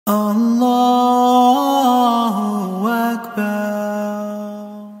Allahu Akbar.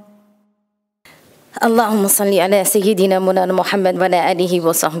 Allahumma salli ala Sayyidina Mulana Muhammad wa ala alihi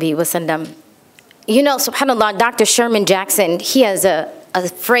wa sahbihi wa sallam. You know, subhanAllah, Dr. Sherman Jackson, he has a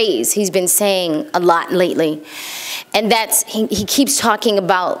phrase he's been saying a lot lately. And that's, he keeps talking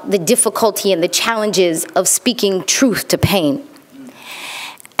about the difficulty and the challenges of speaking truth to pain.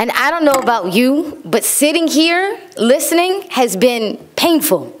 And I don't know about you, but sitting here, listening, has been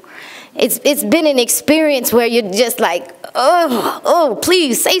painful. It's been an experience where you're just like, oh,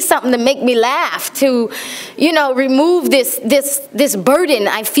 please say something to make me laugh, to, you know, remove this burden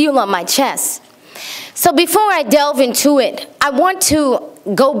I feel on my chest. So before I delve into it, I want to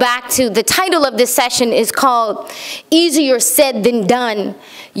go back to, the title of this session is called Easier Said Than Done,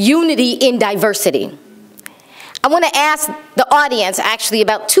 Unity in Diversity. I want to ask the audience actually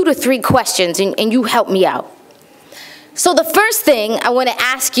about 2 to 3 questions, and you help me out. So the first thing I want to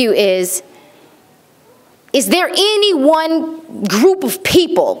ask you is there any one group of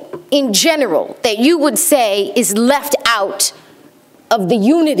people in general that you would say is left out of the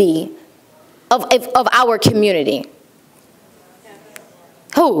unity of our community?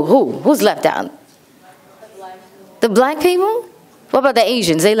 Who's left out? The black people? What about the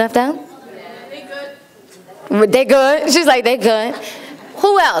Asians? They left out? They good? She's like, they good.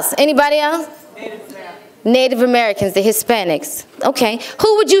 Who else? Anybody else? Native Americans, the Hispanics. Okay.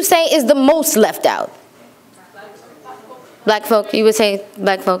 Who would you say is the most left out? Black folk. You would say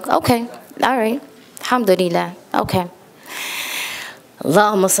black folk. Okay. All right. Alhamdulillah. Okay.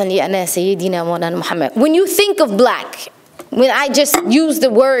 Allahumma salli ala Sayyidina Muhammad. When you think of black, when I just use the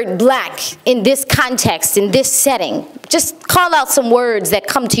word black in this context, in this setting, just call out some words that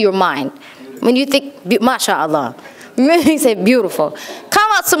come to your mind. When you think, mashallah, he said beautiful.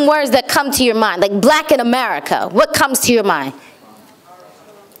 Call out some words that come to your mind, like black in America. What comes to your mind?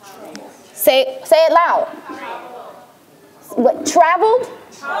 Say it loud. What, traveled?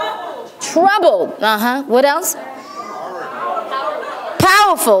 Troubled. What else?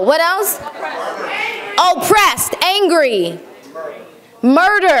 Powerful. What else? Oppressed, angry,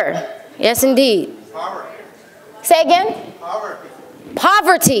 murder. Yes, indeed. Say again?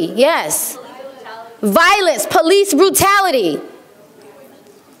 Poverty, yes. Violence, police brutality.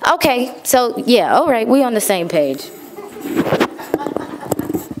 Okay, so yeah, all right, we on the same page.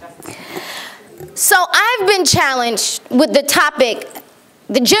 So I've been challenged with the topic,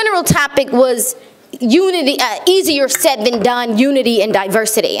 the general topic was unity, easier said than done, unity and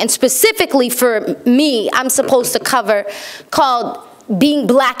diversity. And specifically for me, I'm supposed to cover called being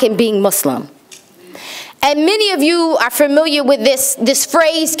black and being Muslim. And many of you are familiar with this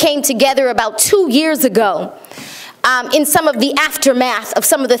phrase came together about 2 years ago in some of the aftermath of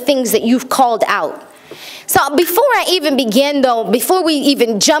some of the things that you've called out. So before I even begin though, before we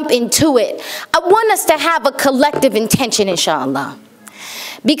even jump into it, I want us to have a collective intention, inshallah.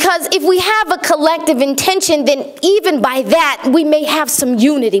 Because if we have a collective intention, then even by that, we may have some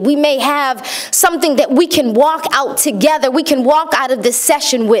unity. We may have something that we can walk out together. We can walk out of this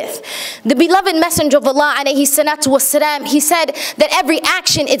session with. The beloved Messenger of Allah, alayhi salatu wasalam, he said that every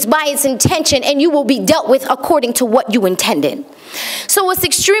action is by its intention and you will be dealt with according to what you intended. So it's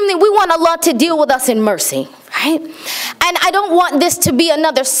extremely, we want Allah to deal with us in mercy, right? And I don't want this to be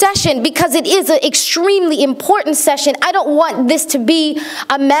another session because it is an extremely important session. I don't want this to be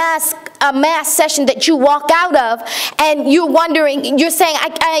a mass session that you walk out of and you're wondering, you're saying,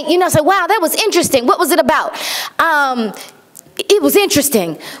 say, wow, that was interesting. What was it about? It was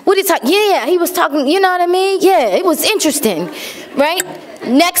interesting. What did he talk? Yeah, he was talking, you know what I mean? Yeah, it was interesting, right?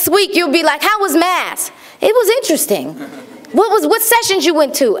 Next week, you'll be like, how was mass? It was interesting. What sessions you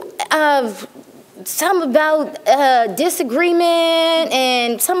went to? Some about disagreement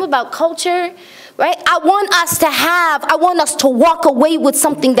and some about culture, right? I want us to walk away with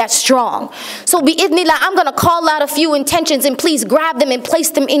something that's strong. So bi'idhnillah, I'm going to call out a few intentions and please grab them and place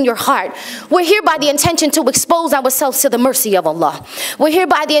them in your heart. We're here by the intention to expose ourselves to the mercy of Allah. We're here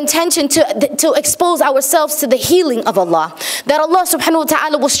by the intention to expose ourselves to the healing of Allah. That Allah subhanahu wa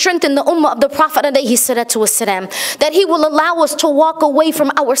ta'ala will strengthen the ummah of the Prophet alayhi salatu wasalam. That He will allow us to walk away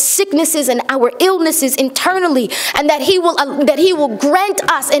from our sicknesses and our illnesses internally. And that He will grant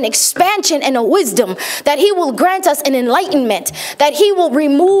us an expansion and a wisdom wisdom, that He will grant us an enlightenment, that He will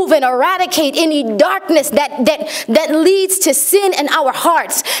remove and eradicate any darkness that leads to sin in our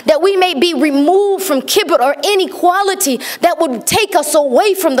hearts, that we may be removed from kibr or inequality that would take us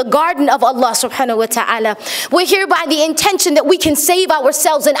away from the garden of Allah subhanahu wa ta'ala. We're here by the intention that we can save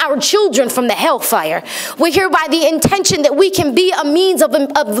ourselves and our children from the hellfire. We're here by the intention that we can be a means of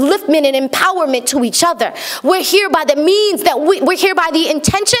upliftment and empowerment to each other. We're here by the means that we're here by the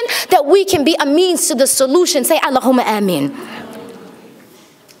intention that we can be a means to the solution. Say Allahumma Ameen.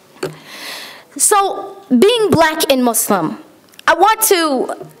 So, being black and Muslim, I want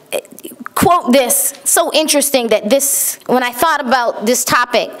to quote this. So interesting that this, when I thought about this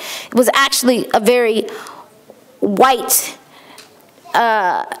topic, it was actually a very white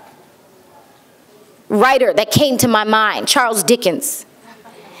writer that came to my mind, Charles Dickens.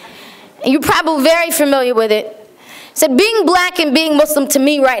 And you're probably very familiar with it. It said, being black and being Muslim to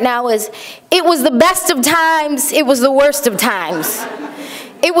me right now is, it was the best of times, it was the worst of times.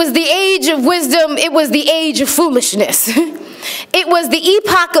 It was the age of wisdom, it was the age of foolishness. It was the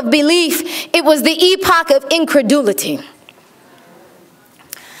epoch of belief, it was the epoch of incredulity.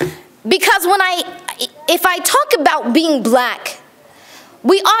 Because if I talk about being black,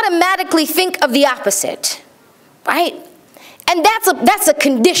 we automatically think of the opposite, right? And that's a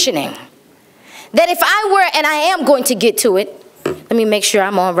conditioning. That if I were, and I am going to get to it, let me make sure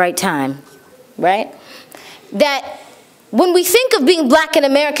I'm on right time, right? That when we think of being black in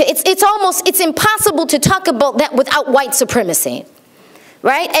America, it's impossible to talk about that without white supremacy,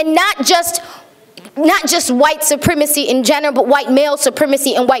 right? And not just white supremacy in general, but white male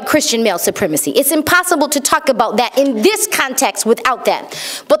supremacy and white Christian male supremacy. It's impossible to talk about that in this context without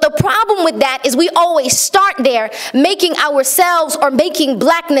that. But the problem with that is we always start there, making ourselves or making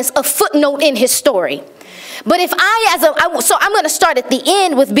blackness a footnote in his story. But if so I'm going to start at the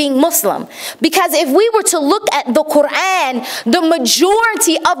end with being Muslim. Because if we were to look at the Quran, the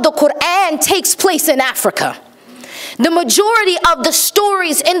majority of the Quran takes place in Africa. The majority of the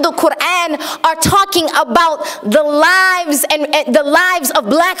stories in the Quran are talking about the lives of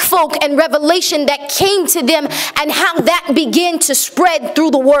black folk and revelation that came to them and how that began to spread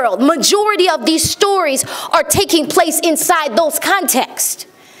through the world. Majority of these stories are taking place inside those contexts.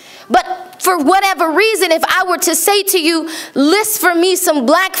 But for whatever reason, if I were to say to you, list for me some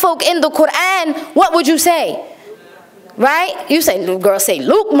black folk in the Quran, what would you say? Right? You say, little girl, say,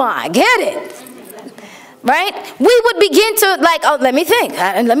 Luke, I get it. Right? We would begin to like, oh, let me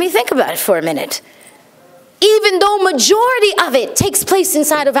think about it for a minute. Even though majority of it takes place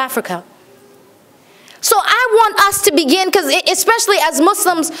inside of Africa. So I want us to begin, because especially as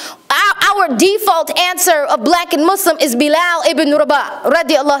Muslims, our default answer of black and Muslim is Bilal ibn Rabah,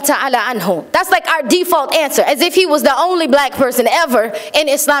 radiallahu ta'ala anhu. That's like our default answer, as if he was the only black person ever in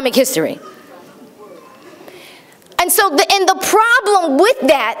Islamic history. And so the problem with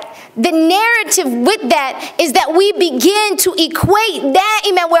that, the narrative with that, is that we begin to equate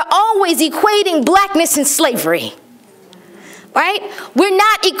that, we're always equating blackness and slavery. Right? We're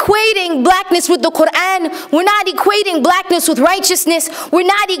not equating blackness with the Quran. We're not equating blackness with righteousness. We're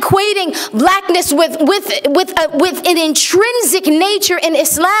not equating blackness with an intrinsic nature in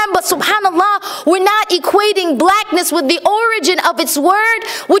Islam. But subhanAllah, we're not equating blackness with the origin of its word,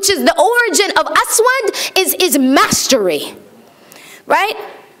 which is the origin of aswad, is mastery. Right?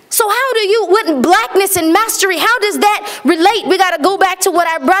 So how do what blackness and mastery, how does that relate? We got to go back to what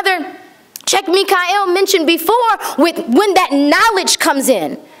our brother Sheikh Mikael mentioned before, with when that knowledge comes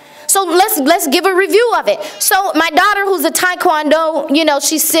in. So let's give a review of it. So my daughter, who's a taekwondo,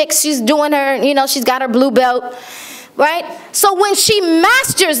 she's 6, she's doing her, she's got her blue belt, right? So when she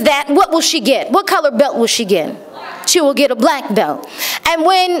masters that, what will she get? What color belt will she get? She will get a black belt. And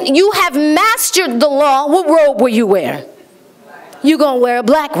when you have mastered the law, what robe will you wear? You're going to wear a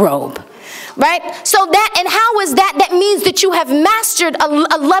black robe. Right? So that, and how is that? That means that you have mastered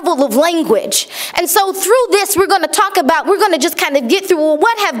a level of language. And so through this, we're going to just kind of get through, well,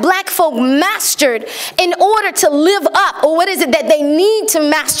 what have black folk mastered in order to live up? Or what is it that they need to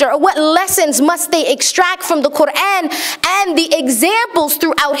master? Or what lessons must they extract from the Quran and the examples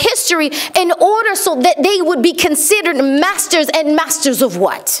throughout history in order so that they would be considered masters, and masters of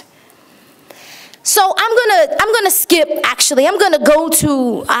what? So I'm gonna skip, actually. I'm going to go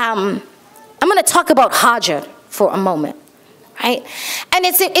to, I'm going to talk about Hajar for a moment, right? And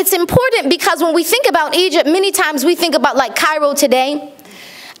it's important because when we think about Egypt, many times we think about like Cairo today.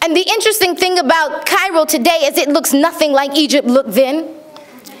 And the interesting thing about Cairo today is it looks nothing like Egypt looked then.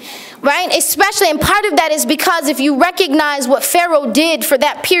 right? Especially, and part of that is because if you recognize what Pharaoh did for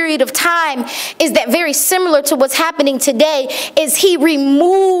that period of time, is that very similar to what's happening today, is he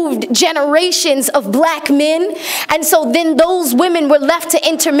removed generations of black men, and so then those women were left to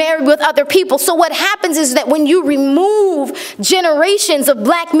intermarry with other people. So what happens is that when you remove generations of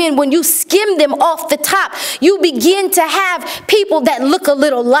black men, when you skim them off the top, you begin to have people that look a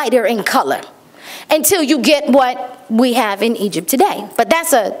little lighter in color, until you get what we have in Egypt today. But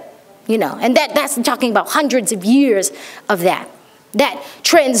that's a, you know, and that's talking about hundreds of years of that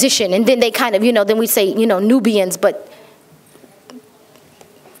transition. And then they kind of, you know, then we say, you know, Nubians, but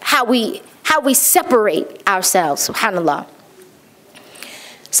how we separate ourselves, subhanAllah.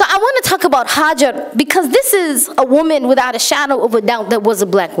 So I want to talk about Hajar, because this is a woman without a shadow of a doubt that was a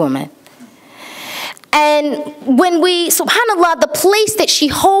black woman. And when we, subhanAllah, the place that she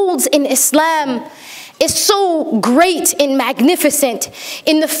holds in Islam is so great and magnificent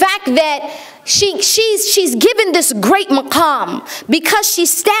in the fact that she's given this great maqam because she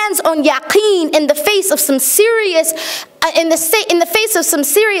stands on yaqeen in the face of some serious in the face of some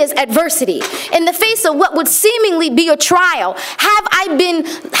serious adversity, in the face of what would seemingly be a trial. Have I been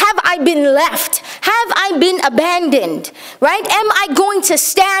left? Have I been abandoned? Right? Am I going to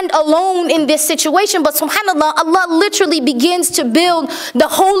stand alone in this situation? But subhanAllah, Allah literally begins to build the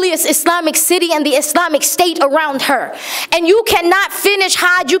holiest Islamic city and the Islamic state around her. And you cannot finish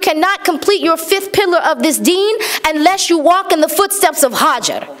Hajj, you cannot complete your fifth pillar of this deen unless you walk in the footsteps of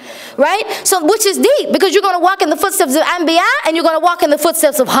Hajar. Right? So, which is deep, because you're going to walk in the footsteps of Anbiya and you're going to walk in the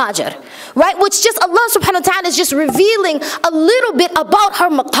footsteps of Hajar. Right? Which just Allah subhanahu wa ta'ala is just revealing a little bit about her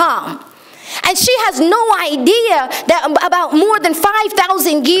maqam. And she has no idea that about more than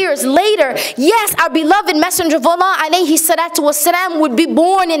 5,000 years later, yes, our beloved Messenger of Allah, alayhi salatu wasalam, would be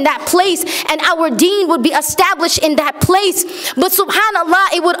born in that place, and our deen would be established in that place. But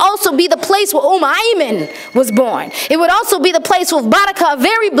subhanAllah, it would also be the place where Ayman was born. It would also be the place where Barakah, a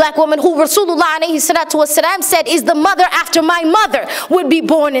very black woman who Rasulullah alayhi salatu wasalam said is the mother after my mother, would be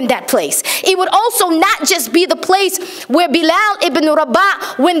born in that place. It would also not just be the place where Bilal ibn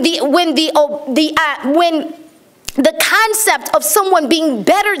Rabah, when the concept of someone being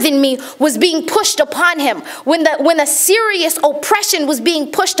better than me was being pushed upon him, when a serious oppression was being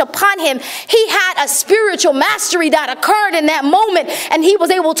pushed upon him, he had a spiritual mastery that occurred in that moment, and he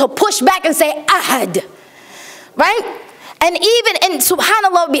was able to push back and say, Ahad. Right? And even, and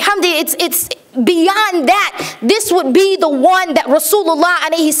subhanAllah, bihamdi, it's beyond that. This would be the one that Rasulullah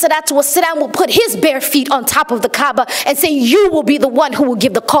alayhi salatu wasalam will put his bare feet on top of the Kaaba and say, you will be the one who will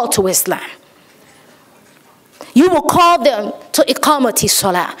give the call to Islam. You will call them to iqamati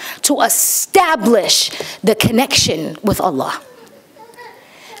salah, to establish the connection with Allah.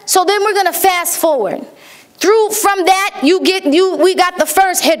 So then we're going to fast forward. From that, we got the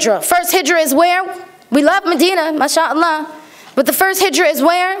first hijrah. First hijrah is where? We love Medina, mashallah. But the first hijrah is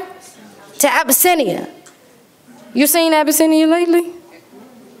where? To Abyssinia. You seen Abyssinia lately?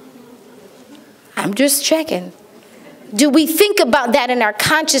 I'm just checking. Do we think about that in our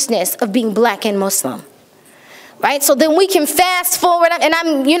consciousness of being black and Muslim? Right? So then we can fast forward, and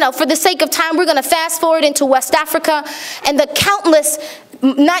I'm, you know, for the sake of time, we're going to fast forward into West Africa and the countless,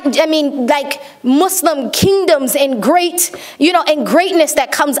 like Muslim kingdoms and great, you know, and greatness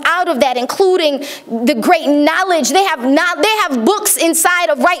that comes out of that, including the great knowledge. They have books inside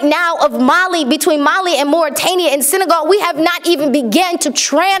of right now of Mali, between Mali and Mauritania and Senegal. We have not even begun to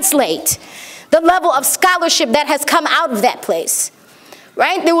translate the level of scholarship that has come out of that place.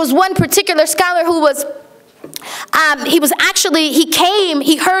 Right? There was one particular scholar who was,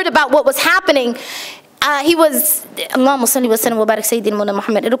 he heard about what was happening. It'll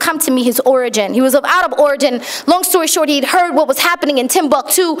come to me his origin. He was of Arab origin. Long story short, he'd heard what was happening in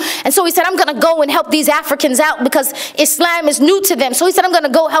Timbuktu, and so he said, I'm going to go and help these Africans out because Islam is new to them. So he said, I'm going to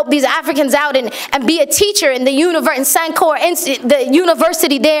go help these Africans out and be a teacher in the the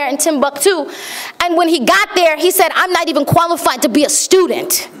university there in Timbuktu. And when he got there, he said, I'm not even qualified to be a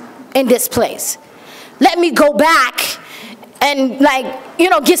student in this place. Let me go back and, like, you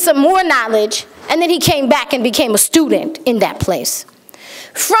know, get some more knowledge. And then he came back and became a student in that place.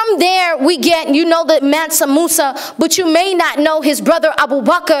 From there, we get, you know, the Mansa Musa, but you may not know his brother Abu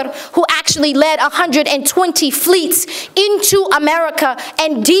Bakr, who actually led 120 fleets into America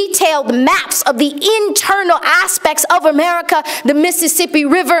and detailed maps of the internal aspects of America, the Mississippi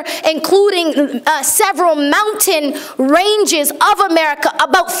River, including several mountain ranges of America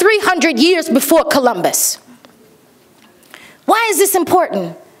about 300 years before Columbus. Why is this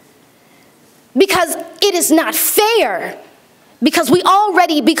important? Because it is not fair. Because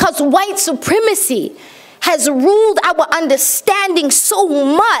white supremacy has ruled our understanding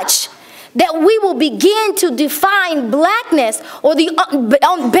so much that we will begin to define blackness or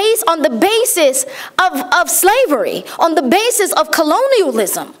based on the basis of slavery, on the basis of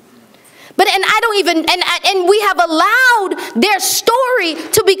colonialism. And we have allowed their story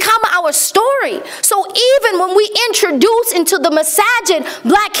to become our story. So even when we introduce into the Masajid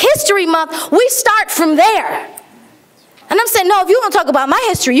Black History Month, we start from there. And I'm saying, no, if you want to talk about my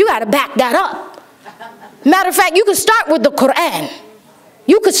history, you got to back that up. Matter of fact, you can start with the Quran.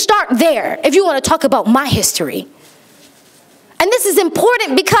 You could start there if you want to talk about my history. And this is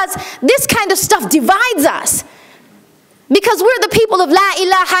important because this kind of stuff divides us. Because we're the people of La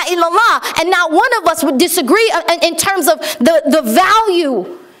ilaha illallah, and not one of us would disagree in terms of the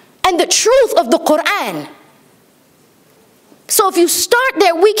value and the truth of the Quran. So if you start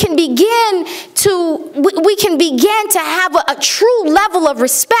there, we can begin to have a true level of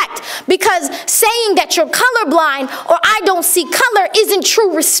respect, because saying that you're colorblind or I don't see color isn't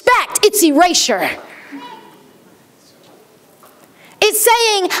true respect, it's erasure. It's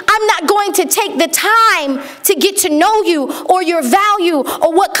saying I'm not going to take the time to get to know you or your value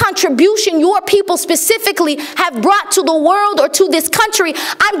or what contribution your people specifically have brought to the world or to this country.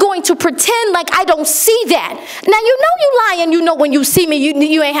 I'm going to pretend like I don't see that. Now you know you lying. You know when you see me,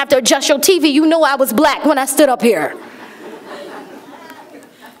 you ain't have to adjust your TV. You know I was black when I stood up here.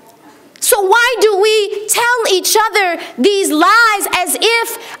 So why do we tell each other these lies as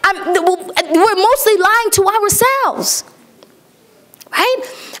if we're mostly lying to ourselves? Right?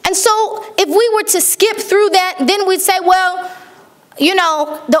 And so if we were to skip through that, then we'd say, well, you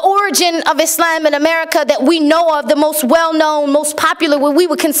know, the origin of Islam in America that we know of, the most well-known, most popular, what we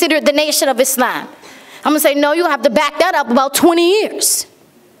would consider the Nation of Islam. I'm going to say, no, you have to back that up about 20 years.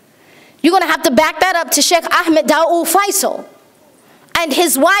 You're going to have to back that up to Sheikh Ahmed Dawood Faisal and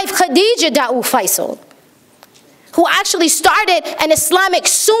his wife Khadija Dawood Faisal, who actually started an Islamic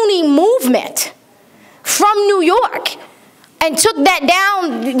Sunni movement from New York and took that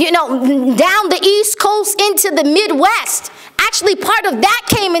down, you know, down the East Coast into the Midwest. Actually, part of that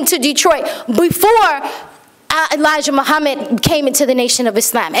came into Detroit before Elijah Muhammad came into the Nation of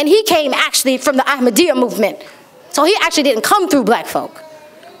Islam. And he came actually from the Ahmadiyya movement. So he actually didn't come through black folk.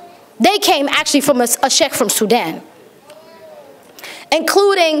 They came actually from a sheikh from Sudan,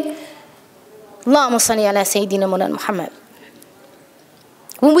 including Allahumma salli ala Sayyidina Muhammad.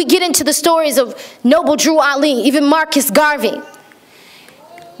 When we get into the stories of Noble Drew Ali, even Marcus Garvey,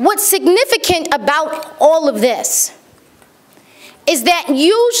 what's significant about all of this is that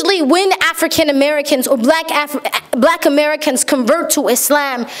usually when African Americans or black Americans convert to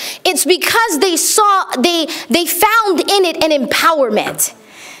Islam, it's because they found in it an empowerment.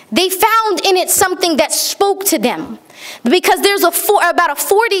 They found in it something that spoke to them. Because there's about a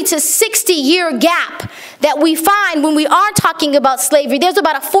 40 to 60 year gap that we find when we are talking about slavery. There's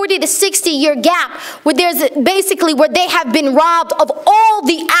about a 40 to 60 year gap where there's basically where they have been robbed of all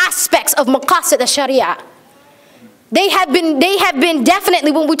the aspects of maqasid al-sharia. They have been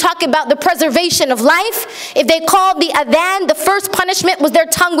definitely, when we talk about the preservation of life, if they called the adhan, the first punishment was their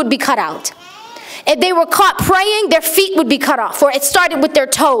tongue would be cut out. If they were caught praying, their feet would be cut off, or it started with their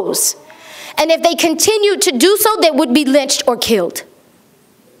toes. And if they continued to do so, they would be lynched or killed.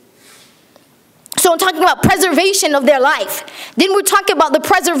 So I'm talking about preservation of their life. Then we're talking about the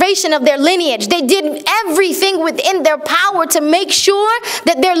preservation of their lineage. They did everything within their power to make sure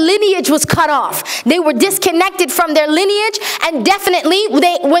that their lineage was cut off. They were disconnected from their lineage, and definitely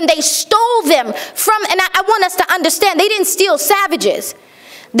when they stole them from, and I want us to understand, they didn't steal savages.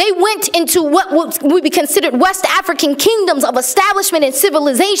 They went into what would be considered West African kingdoms of establishment and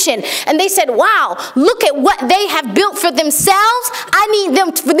civilization. And they said, wow, look at what they have built for themselves. I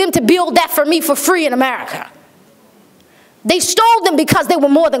need for them to build that for me for free in America. They stole them because they were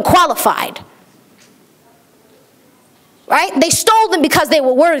more than qualified. Right? They stole them because they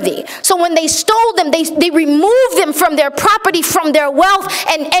were worthy. So when they stole them, they removed them from their property, from their wealth,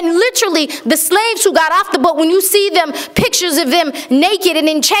 and literally the slaves who got off the boat, when you see them, pictures of them naked and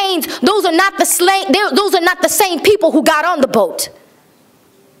in chains, those are not the same people who got on the boat.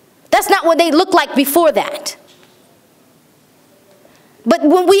 That's not what they looked like before that. But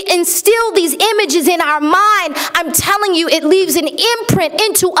when we instill these images in our mind, I'm telling you, it leaves an imprint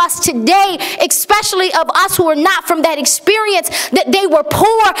into us today, especially of us who are not from that experience, that they were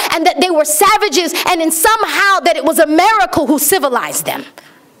poor and that they were savages, and in somehow that it was America who civilized them.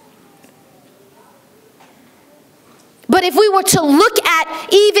 But if we were to look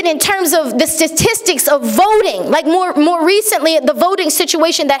at, even in terms of the statistics of voting, like more recently, the voting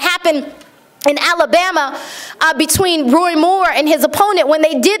situation that happened in Alabama, between Roy Moore and his opponent, when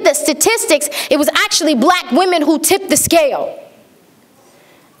they did the statistics, it was actually black women who tipped the scale.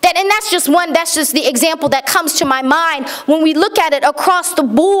 And that's just the example that comes to my mind. When we look at it across the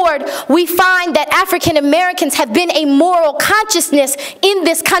board, we find that African Americans have been a moral consciousness in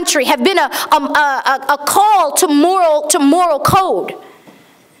this country, have been a call to moral code.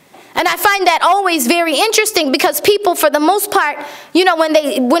 And I find that always very interesting, because people, for the most part, you know, when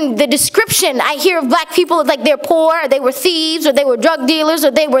the description I hear of black people is like they're poor, or they were thieves, or they were drug dealers,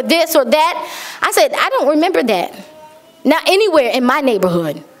 or they were this or that. I said, I don't remember that. Not anywhere in my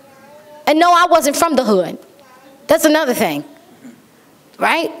neighborhood. And no, I wasn't from the hood. That's another thing,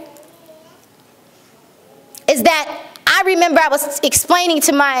 right? Is that I remember, I was explaining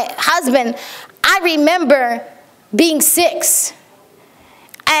to my husband, I remember being 6.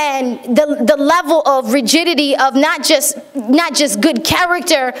 And the level of rigidity of not just good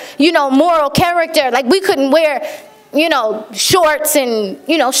character, you know, moral character. Like, we couldn't wear, you know, shorts and,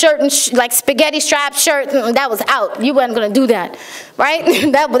 you know, shirt and like spaghetti strap shirt. That was out. You weren't going to do that,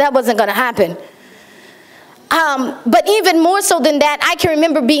 right? that wasn't going to happen. But even more so than that, I can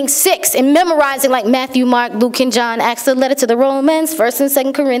remember being 6 and memorizing like Matthew, Mark, Luke, and John, Acts, the letter to the Romans, 1st and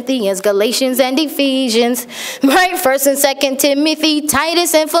 2nd Corinthians, Galatians and Ephesians, right? 1st and 2nd Timothy,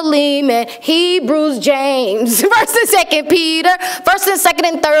 Titus and Philemon, Hebrews, James, 1st and 2nd Peter, 1st and 2nd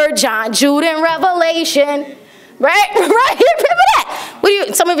and 3rd John, Jude and Revelation, right? Right? You remember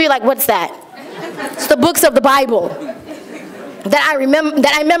that? Some of you are like, what's that? It's the books of the Bible that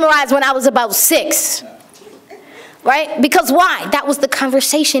I memorized when I was about 6. Right? Because why? That was the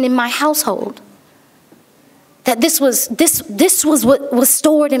conversation in my household. That this was what was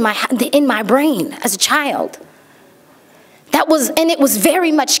stored in my brain as a child. And it was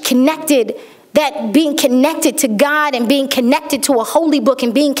very much connected, that being connected to God and being connected to a holy book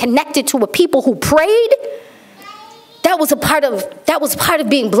and being connected to a people who prayed, that was part of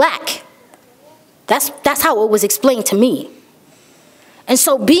being black. That's how it was explained to me. And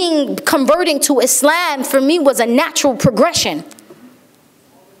so converting to Islam for me was a natural progression,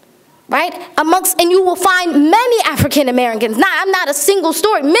 right? And you will find many African Americans, I'm not a single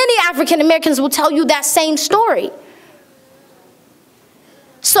story, many African Americans will tell you that same story.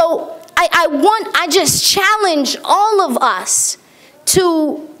 So I just challenge all of us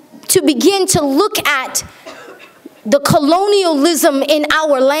to begin to look at the colonialism in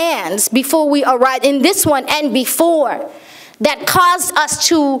our lands before we arrive, in this one and before, that caused us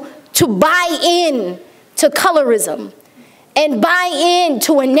to buy in to colorism and buy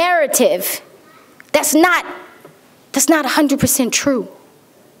into a narrative that's not 100% true.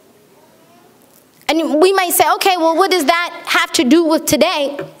 And we might say, okay, well, what does that have to do with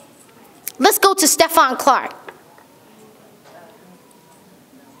today? Let's go to Stephon Clark.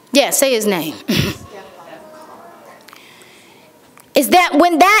 Yeah, say his name. Is that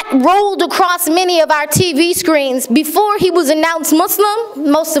when that rolled across many of our TV screens, before he was announced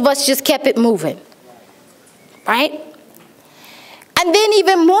Muslim, most of us just kept it moving, right? And then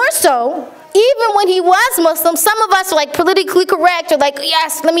even more so, even when he was Muslim, some of us were like politically correct, or like,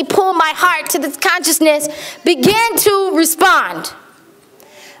 yes, let me pull my heart to this consciousness, began to respond.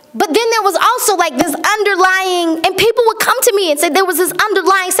 But then there was also like this underlying, and people would come to me and say there was this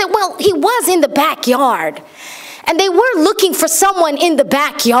underlying, say, well, he was in the backyard. And they were looking for someone in the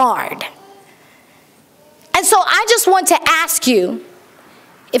backyard. And so I just want to ask you,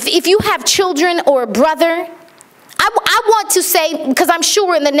 if you have children or a brother, I want to say, because I'm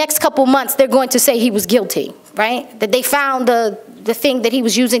sure in the next couple months they're going to say he was guilty, right? That they found the thing that he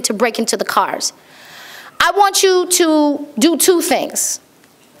was using to break into the cars. I want you to do 2 things.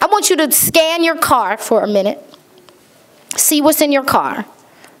 I want you to scan your car for a minute, see what's in your car.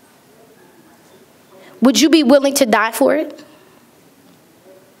 Would you be willing to die for it?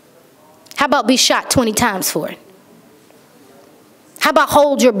 How about be shot 20 times for it? How about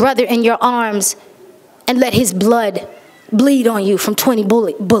hold your brother in your arms and let his blood bleed on you from 20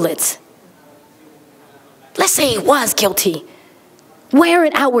 bullets? Let's say he was guilty. Where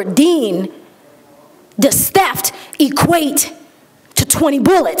in our deen does theft equate to 20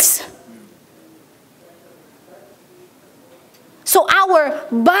 bullets? So our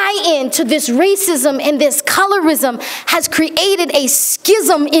buy-in to this racism and this colorism has created a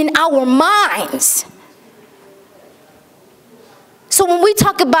schism in our minds. So when we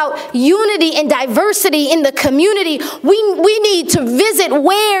talk about unity and diversity in the community, we need to visit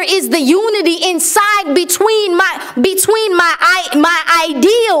where is the unity inside between my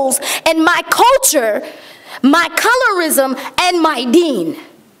ideals and my culture, my colorism and my deen.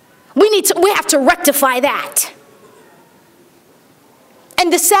 We have to rectify that.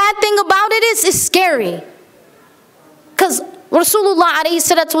 And the sad thing about it is, it's scary. Because Rasulullah alayhi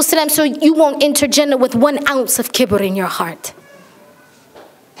salatu wasalam, so you won't enter Jannah with 1 ounce of kibr in your heart.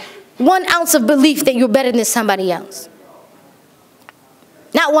 1 ounce of belief that you're better than somebody else.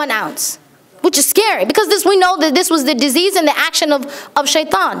 Not 1 ounce. Which is scary, because we know that this was the disease and the action of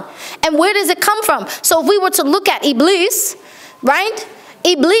shaitan. And where does it come from? So if we were to look at Iblis, right?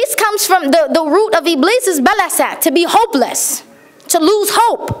 Iblis comes from, the root of Iblis is balasat, to be hopeless, to lose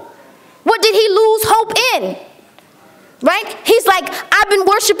hope. What did he lose hope in? Right? He's like, I've been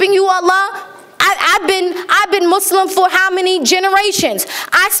worshiping you, Allah. I've been Muslim for how many generations?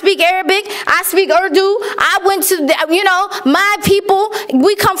 I speak Arabic. I speak Urdu. I went to, my people,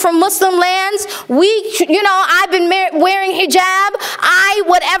 we come from Muslim lands. I've been wearing hijab. I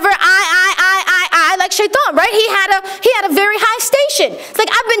like shaitan, right? He had a very high station. It's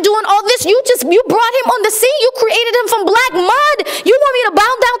like, I've been doing all this. You brought him on the scene. You created him from black mud. You want me to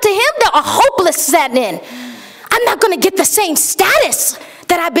bow down to him? That a hopeless set in. I'm not going to get the same status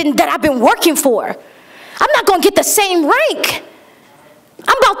that I've been working for. I'm not going to get the same rank.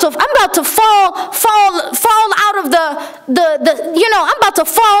 I'm about to fall out of I'm about to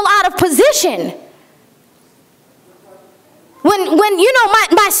fall out of position. When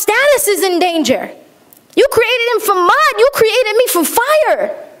my status is in danger. You created him from mud, you created me from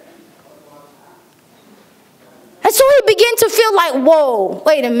fire. And so he began to feel like, whoa,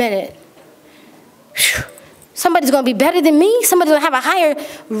 wait a minute. Whew. Somebody's going to be better than me. Somebody's going to have a higher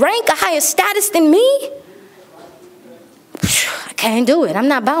rank, a higher status than me. I can't do it. I'm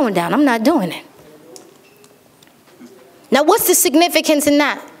not bowing down. I'm not doing it. Now, what's the significance in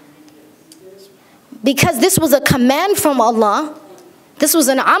that? Because this was a command from Allah. This was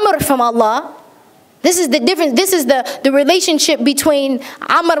an amr from Allah. This is the difference. This is the relationship between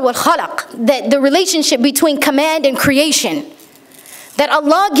amr wal khalaq. The relationship between command and creation. That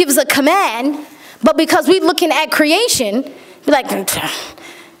Allah gives a command, but because we're looking at creation, we're like,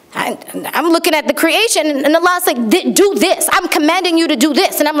 I'm looking at the creation, and Allah's like, do this. I'm commanding you to do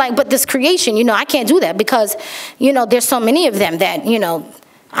this. And I'm like, but this creation, I can't do that because, there's so many of them that,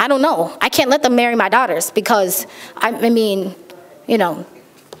 I don't know. I can't let them marry my daughters because, I don't know.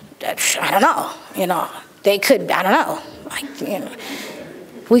 They could, I don't know.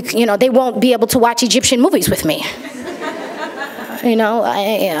 They won't be able to watch Egyptian movies with me. He's not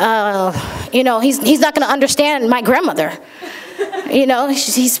going to understand my grandmother.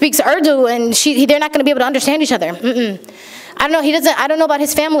 He speaks Urdu, and they're not going to be able to understand each other. I don't know. I don't know about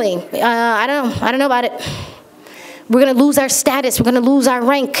his family. I don't know about it. We're going to lose our status. We're going to lose our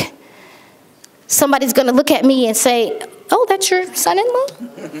rank. Somebody's going to look at me and say, "Oh, that's your son-in-law?"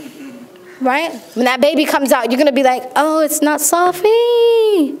 Right? When that baby comes out, you're going to be like, "Oh, it's not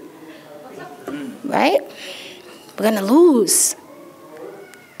Safi." Right? We're going to lose.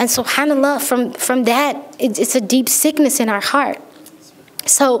 And subhanAllah, from that, it's a deep sickness in our heart.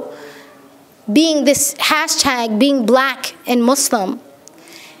 So being this hashtag, being black and Muslim,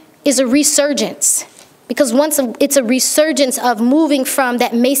 is a resurgence. Because it's a resurgence of moving from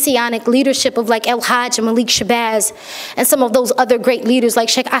that messianic leadership of like El Hajj and Malik Shabazz and some of those other great leaders like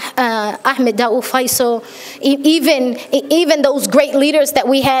Sheikh Ahmed Daoud Faisal, even those great leaders that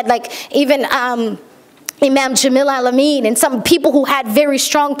we had, like even Imam Jamil Al-Amin, and some people who had very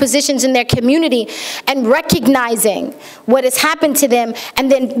strong positions in their community, and recognizing what has happened to them, and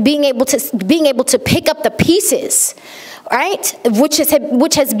then being able to pick up the pieces, right? Which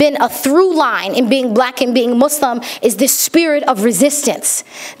has been a through line in being black and being Muslim, is this spirit of resistance,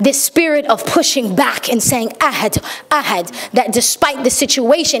 this spirit of pushing back and saying ahad, that despite the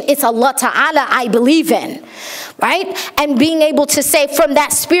situation, it's Allah Ta'ala I believe in, right? And being able to say from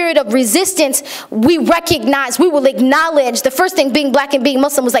that spirit of resistance, we will acknowledge, the first thing being black and being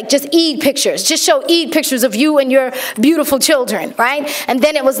Muslim was like, just Eid pictures, just show Eid pictures of you and your beautiful children, right? And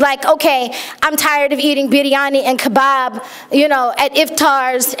then it was like, okay, I'm tired of eating biryani and kebab, at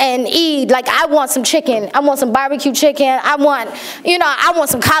iftars and Eid. Like, I want some chicken. I want some barbecue chicken. I want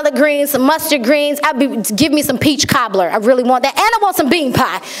some collard greens, some mustard greens. Give me some peach cobbler. I really want that. And I want some bean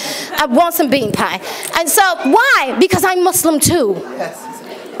pie. I want some bean pie. And so, why? Because I'm Muslim too.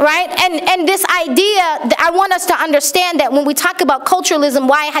 Right? And this idea, I want us to understand that when we talk about culturalism,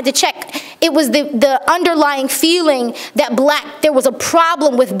 why I had to check, it was the underlying feeling that there was a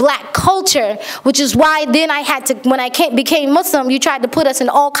problem with black culture, which is why then I had to, when I became Muslim, you tried to put us in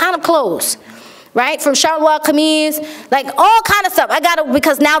all kind of clothes. Right? From shalwar, kameez, like all kind of stuff.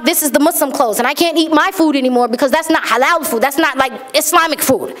 Because now this is the Muslim clothes, and I can't eat my food anymore because that's not halal food. That's not like Islamic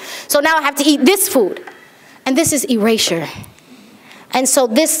food. So now I have to eat this food. And this is erasure. And so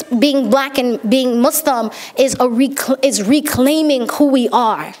this being black and being Muslim is reclaiming who we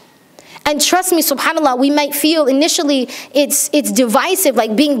are. And trust me, subhanAllah, we might feel initially it's divisive,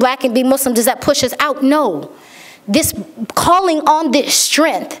 like being black and being Muslim, does that push us out? No. This calling on this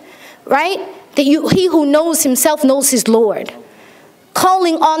strength, right? That he who knows himself knows his Lord.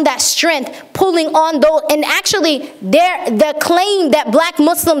 Calling on that strength, pulling on those, and actually the claim that black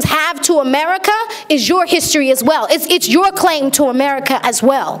Muslims have to America is your history as well. It's your claim to America as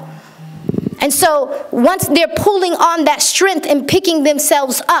well. And so once they're pulling on that strength and picking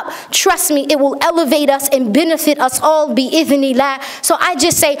themselves up, trust me, it will elevate us and benefit us all, bi-idhnillah. So I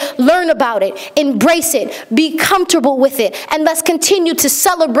just say, learn about it, embrace it, be comfortable with it, and let's continue to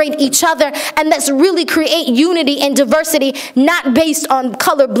celebrate each other, and let's really create unity and diversity, not based on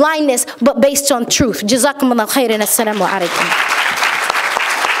color blindness, but based on truth. Jazakumullah khairan. Assalamu alaikum.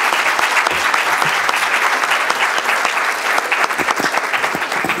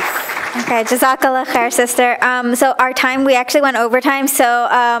 Okay, Jazakallah khair, sister. So our time, we actually went overtime, so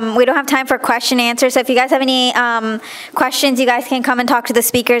we don't have time for question and answer. So if you guys have any questions, you guys can come and talk to the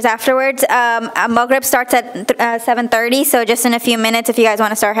speakers afterwards. Maghrib starts at 7:30, so just in a few minutes if you guys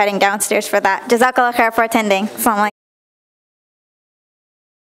want to start heading downstairs for that. Jazakallah khair for attending. Assalamu alaikum.